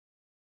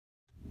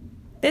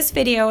This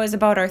video is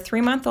about our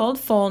 3-month-old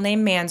foal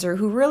named Manzer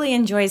who really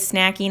enjoys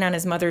snacking on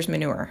his mother's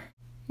manure.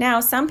 Now,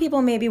 some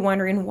people may be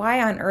wondering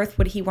why on earth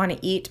would he want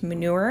to eat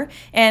manure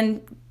and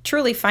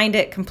truly find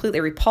it completely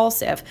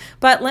repulsive,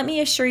 but let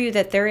me assure you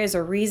that there is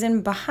a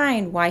reason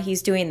behind why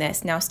he's doing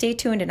this. Now stay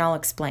tuned and I'll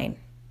explain.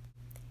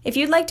 If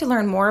you'd like to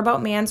learn more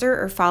about Manzer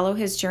or follow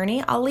his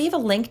journey, I'll leave a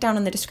link down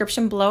in the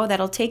description below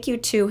that'll take you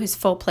to his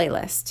full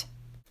playlist.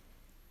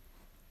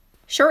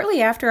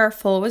 Shortly after our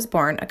foal was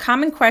born, a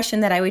common question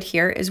that I would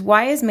hear is,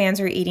 why is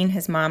Manzer eating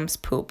his mom's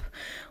poop?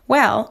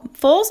 Well,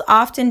 foals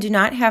often do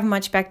not have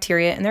much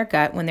bacteria in their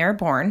gut when they're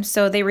born,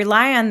 so they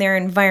rely on their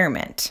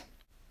environment.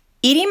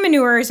 Eating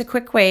manure is a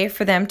quick way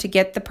for them to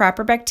get the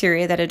proper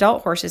bacteria that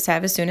adult horses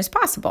have as soon as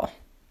possible.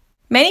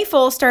 Many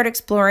foals start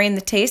exploring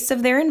the tastes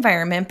of their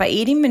environment by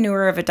eating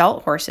manure of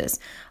adult horses,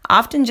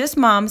 often just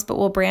moms, but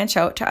will branch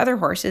out to other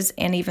horses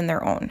and even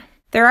their own.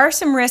 There are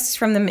some risks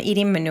from them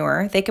eating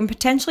manure. They can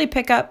potentially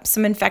pick up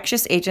some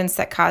infectious agents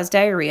that cause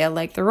diarrhea,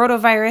 like the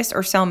rotavirus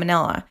or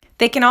salmonella.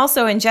 They can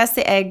also ingest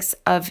the eggs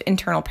of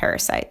internal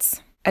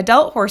parasites.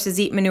 Adult horses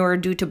eat manure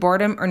due to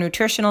boredom or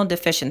nutritional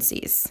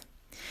deficiencies.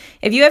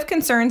 If you have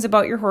concerns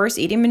about your horse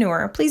eating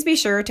manure, please be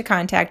sure to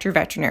contact your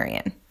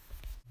veterinarian.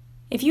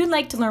 If you'd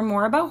like to learn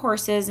more about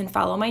horses and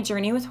follow my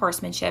journey with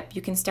horsemanship,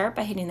 you can start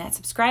by hitting that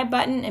subscribe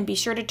button and be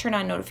sure to turn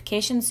on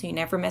notifications so you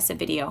never miss a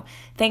video.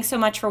 Thanks so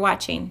much for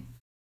watching.